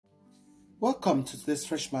Welcome to today's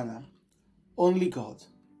fresh manna. Only God.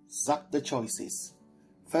 Zap The Choices.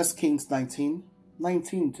 1 Kings 19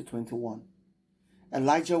 to 21.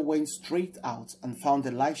 Elijah went straight out and found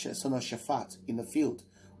Elisha, son of Shaphat, in the field,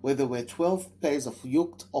 where there were 12 pairs of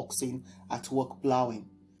yoked oxen at work plowing.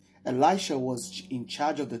 Elisha was in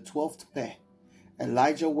charge of the 12th pair.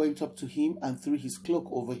 Elijah went up to him and threw his cloak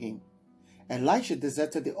over him. Elisha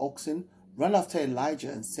deserted the oxen, ran after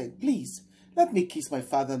Elijah and said, "Please, let me kiss my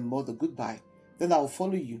father and mother goodbye, then I will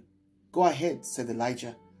follow you." "Go ahead," said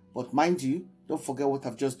Elijah, "but mind you, don't forget what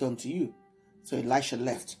I've just done to you." So Elisha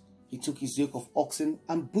left. He took his yoke of oxen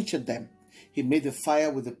and butchered them. He made a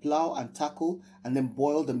fire with the plow and tackle and then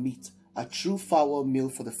boiled the meat, a true farewell meal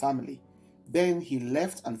for the family. Then he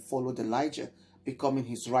left and followed Elijah, becoming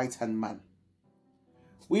his right-hand man.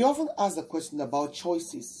 We often ask the question about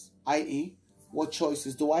choices, i.e., what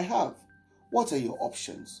choices do I have? What are your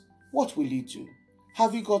options? What will you do?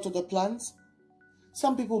 Have you got other plans?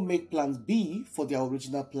 Some people make plans B for their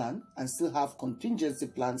original plan and still have contingency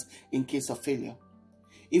plans in case of failure.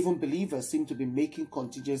 Even believers seem to be making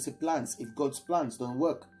contingency plans if God's plans don't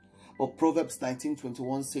work. But Proverbs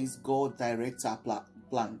 19:21 says God directs our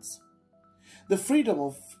plans. The freedom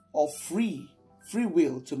of free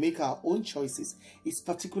will to make our own choices is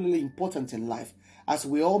particularly important in life, as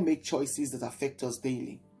we all make choices that affect us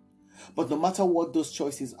daily. But no matter what those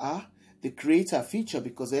choices are, they create a future,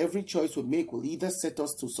 because every choice we make will either set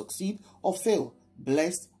us to succeed or fail,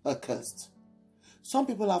 blessed or cursed. Some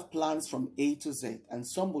people have plans from A to Z, and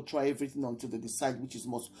some will try everything until they decide which is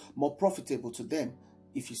more profitable to them,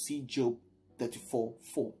 if you see Job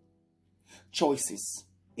 34:4. Choices.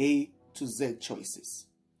 A to Z choices.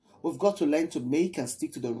 We've got to learn to make and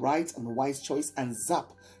stick to the right and wise choice and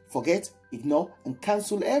zap, forget, ignore, and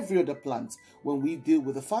cancel every other plan when we deal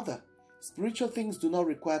with the Father. Spiritual things do not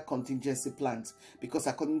require contingency plans, because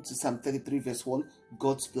according to Psalm 33 verse 1,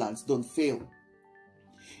 God's plans don't fail.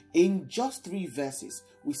 In just 3 verses,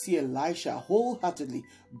 we see Elisha wholeheartedly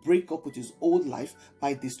break up with his old life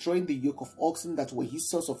by destroying the yoke of oxen that were his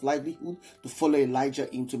source of livelihood to follow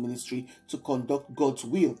Elijah into ministry to conduct God's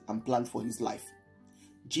will and plan for his life.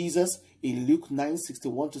 Jesus in Luke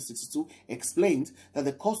 9:61 to 62 explained that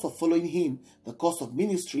the cost of following him, the cost of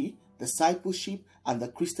ministry, discipleship, and the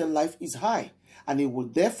Christian life is high, and it will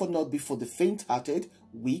therefore not be for the faint-hearted,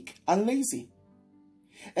 weak, and lazy.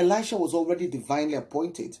 Elisha was already divinely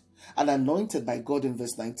appointed and anointed by God in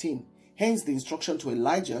verse 19. Hence the instruction to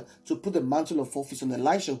Elijah to put the mantle of office on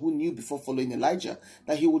Elisha, who knew before following Elijah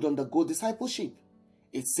that he would undergo discipleship.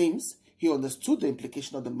 It seems he understood the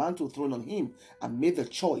implication of the mantle thrown on him and made the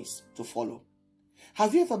choice to follow.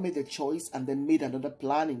 Have you ever made a choice and then made another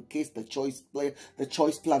plan in case the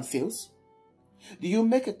choice plan fails? Do you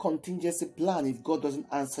make a contingency plan if God doesn't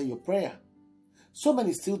answer your prayer? So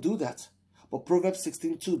many still do that, but Proverbs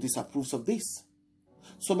 16:2 disapproves of this.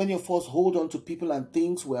 So many of us hold on to people and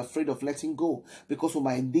things we're afraid of letting go because we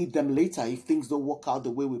might need them later if things don't work out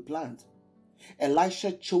the way we planned.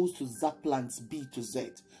 Elisha chose to zap plans B to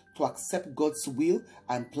Z, to accept God's will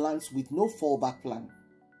and plans with no fallback plan.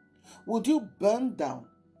 Would you burn down,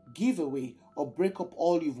 give away, or break up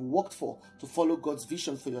all you've worked for to follow God's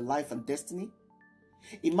vision for your life and destiny?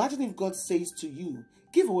 Imagine if God says to you,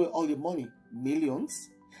 give away all your money, millions,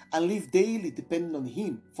 and live daily depending on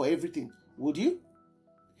him for everything. Would you?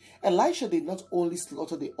 Elisha did not only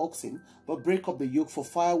slaughter the oxen, but break up the yoke for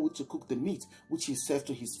firewood to cook the meat, which he served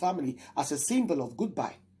to his family as a symbol of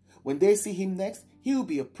goodbye. When they see him next, he will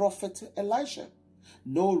be a prophet Elisha.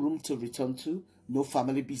 No room to return to, no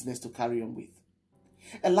family business to carry on with.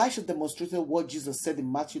 Elisha demonstrated what Jesus said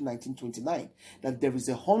in Matthew 19:29, that there is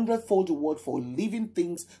 100-fold reward for living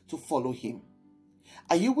things to follow him.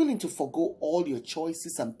 Are you willing to forgo all your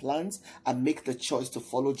choices and plans and make the choice to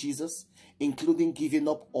follow Jesus, including giving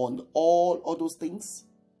up on all those things?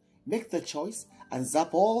 Make the choice and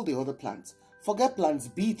zap all the other plans. Forget plans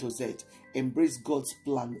B to Z. Embrace God's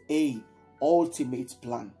plan A, ultimate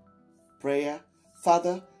plan. Prayer.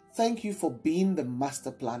 Father, thank you for being the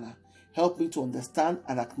master planner. Help me to understand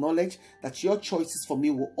and acknowledge that your choices for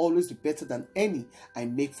me will always be better than any I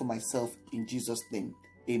make for myself. In Jesus' name,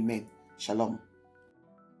 amen. Shalom.